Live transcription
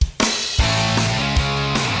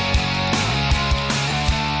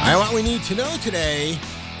What we need to know today,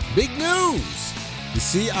 big news. The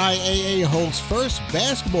CIAA holds first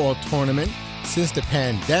basketball tournament since the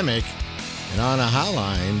pandemic. And on a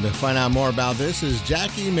hotline to find out more about this is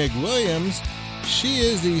Jackie McWilliams. She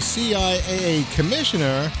is the CIAA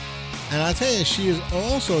commissioner. And I'll tell you, she is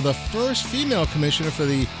also the first female commissioner for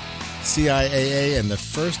the CIAA and the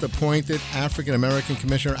first appointed African-American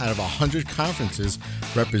commissioner out of 100 conferences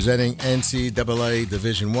representing NCAA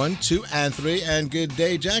Division I, II, and III. And good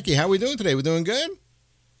day, Jackie. How are we doing today? We doing good?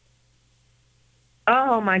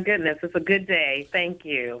 Oh, my goodness. It's a good day. Thank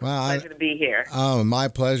you. Well, pleasure to be here. Oh, my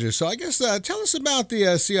pleasure. So I guess tell us about the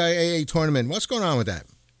CIAA tournament. What's going on with that?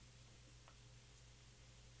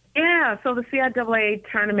 Yeah, so the CIAA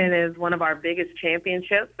tournament is one of our biggest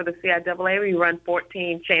championships for the CIAA. We run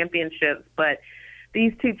 14 championships, but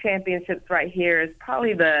these two championships right here is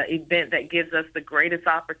probably the event that gives us the greatest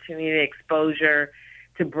opportunity and exposure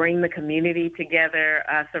to bring the community together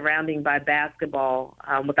surrounding by basketball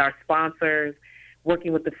with our sponsors,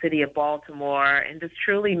 working with the city of Baltimore, and just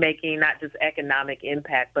truly making not just economic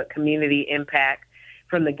impact, but community impact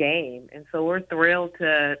from the game. And so we're thrilled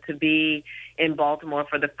to be in Baltimore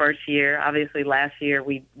for the first year. Obviously, last year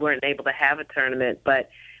we weren't able to have a tournament, but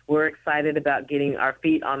we're excited about getting our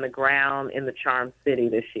feet on the ground in the Charm City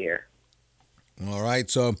this year. All right.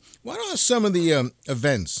 So what are some of the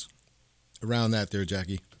events around that there,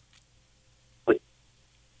 Jackie?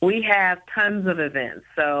 We have tons of events.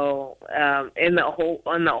 So in the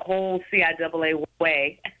whole CIAA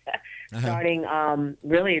way, starting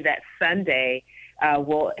really that Sunday,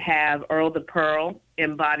 we'll have Earl the Pearl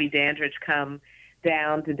and Bobby Dandridge come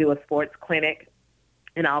down to do a sports clinic,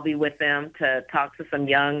 and I'll be with them to talk to some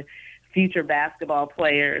young future basketball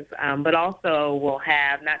players. But also we'll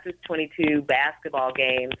have not just 22 basketball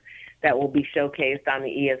games that will be showcased on the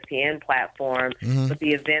ESPN platform, but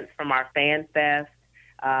the events from our Fan Fest.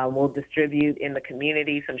 We'll distribute in the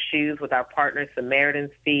community some shoes with our partner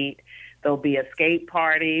Samaritan's Feet. There'll be a skate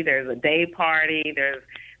party. There's a day party.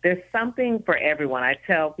 There's something for everyone. I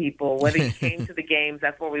tell people, whether you came to the games,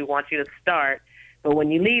 that's where we want you to start. But when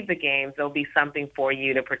you leave the games, there'll be something for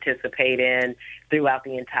you to participate in throughout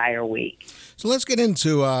the entire week. So let's get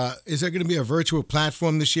into, is there going to be a virtual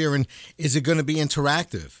platform this year, and is it going to be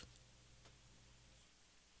interactive?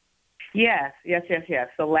 Yes.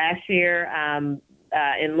 So last year,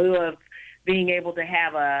 in lieu of being able to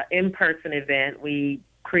have a in-person event, we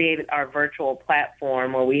created our virtual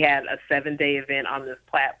platform where we had a 7-day event on this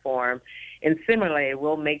platform. And similarly,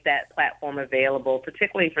 we'll make that platform available,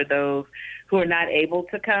 particularly for those who are not able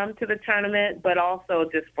to come to the tournament, but also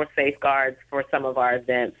just for safeguards for some of our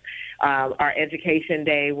events. Our Education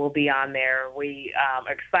Day will be on there. We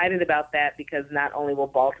are excited about that because not only will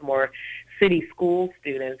Baltimore City school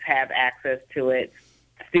students have access to it,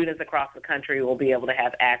 students across the country will be able to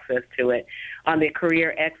have access to it. On the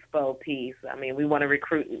Career Expo piece, we want to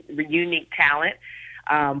recruit unique talent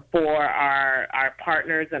for our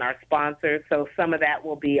partners and our sponsors. So some of that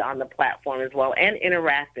will be on the platform as well, and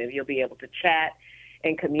interactive. You'll be able to chat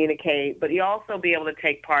and communicate, but you'll also be able to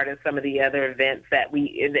take part in some of the other events that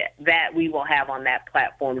we will have on that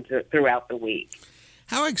platform throughout the week.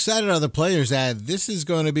 How excited are the players that this is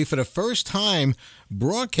going to be for the first time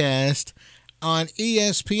broadcast on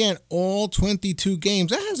ESPN, all 22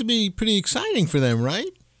 games? That has to be pretty exciting for them, right?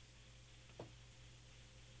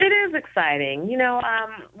 It is exciting.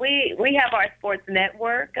 We have our sports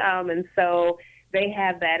network, and so they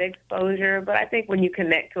have that exposure. But I think when you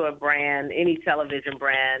connect to a brand, any television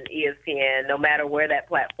brand, ESPN, no matter where that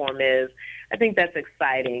platform is, I think that's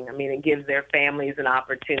exciting. It gives their families an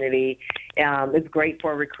opportunity. It's great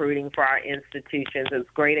for recruiting for our institutions. It's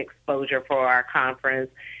great exposure for our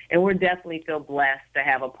conference. And we definitely feel blessed to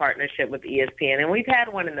have a partnership with ESPN. And we've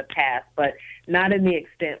had one in the past, but not in the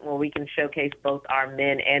extent where we can showcase both our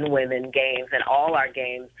men and women games and all our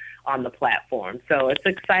games on the platform. So it's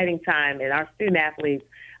an exciting time. And our student athletes,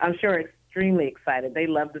 I'm sure, are extremely excited. They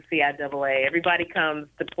love the CIAA. Everybody comes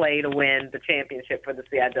to play to win the championship for the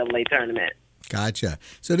CIAA tournament. Gotcha.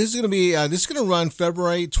 So this is going to run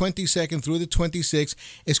February 22nd through the 26th.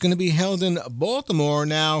 It's going to be held in Baltimore.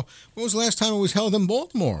 Now, when was the last time it was held in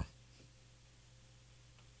Baltimore?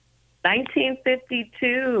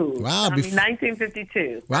 1952. Wow.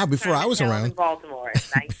 1952. Wow, before I was around. In Baltimore in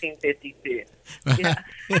 1952. Yeah.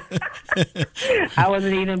 I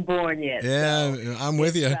wasn't even born yet. Yeah, so I'm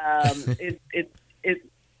with you.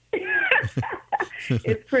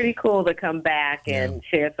 It's pretty cool to come back and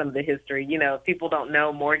share some of the history. If people don't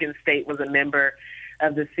know, Morgan State was a member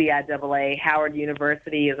of the CIAA. Howard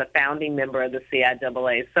University is a founding member of the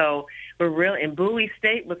CIAA. So we're really, and Bowie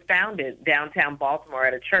State was founded downtown Baltimore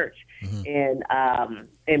at a church in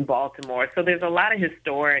Baltimore. So there's a lot of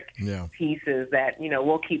historic pieces that,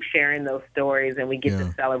 we'll keep sharing those stories, and we get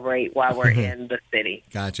to celebrate while we're in the city.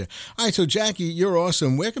 Gotcha. All right, so Jackie, you're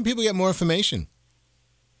awesome. Where can people get more information?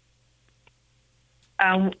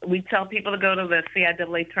 We tell people to go to the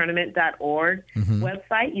CIAAtournament.org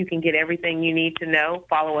website. You can get everything you need to know.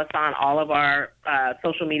 Follow us on all of our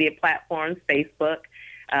social media platforms, Facebook,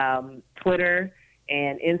 Twitter,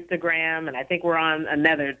 and Instagram. And I think we're on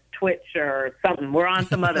another Twitch or something. We're on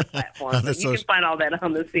some other platforms. You can find all that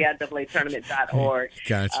on the CIAAtournament.org.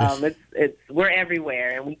 Gotcha. We're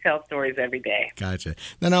everywhere, and we tell stories every day. Gotcha.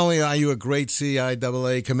 Not only are you a great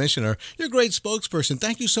CIAA commissioner, you're a great spokesperson.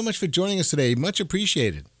 Thank you so much for joining us today. Much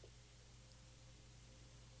appreciated.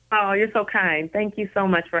 Oh, you're so kind. Thank you so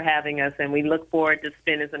much for having us, and we look forward to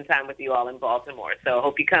spending some time with you all in Baltimore. So I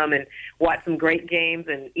hope you come and watch some great games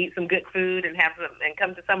and eat some good food and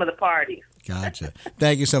come to some of the parties. Gotcha.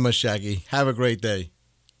 Thank you so much, Jackie. Have a great day.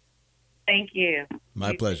 Thank you.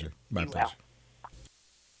 My pleasure. My pleasure.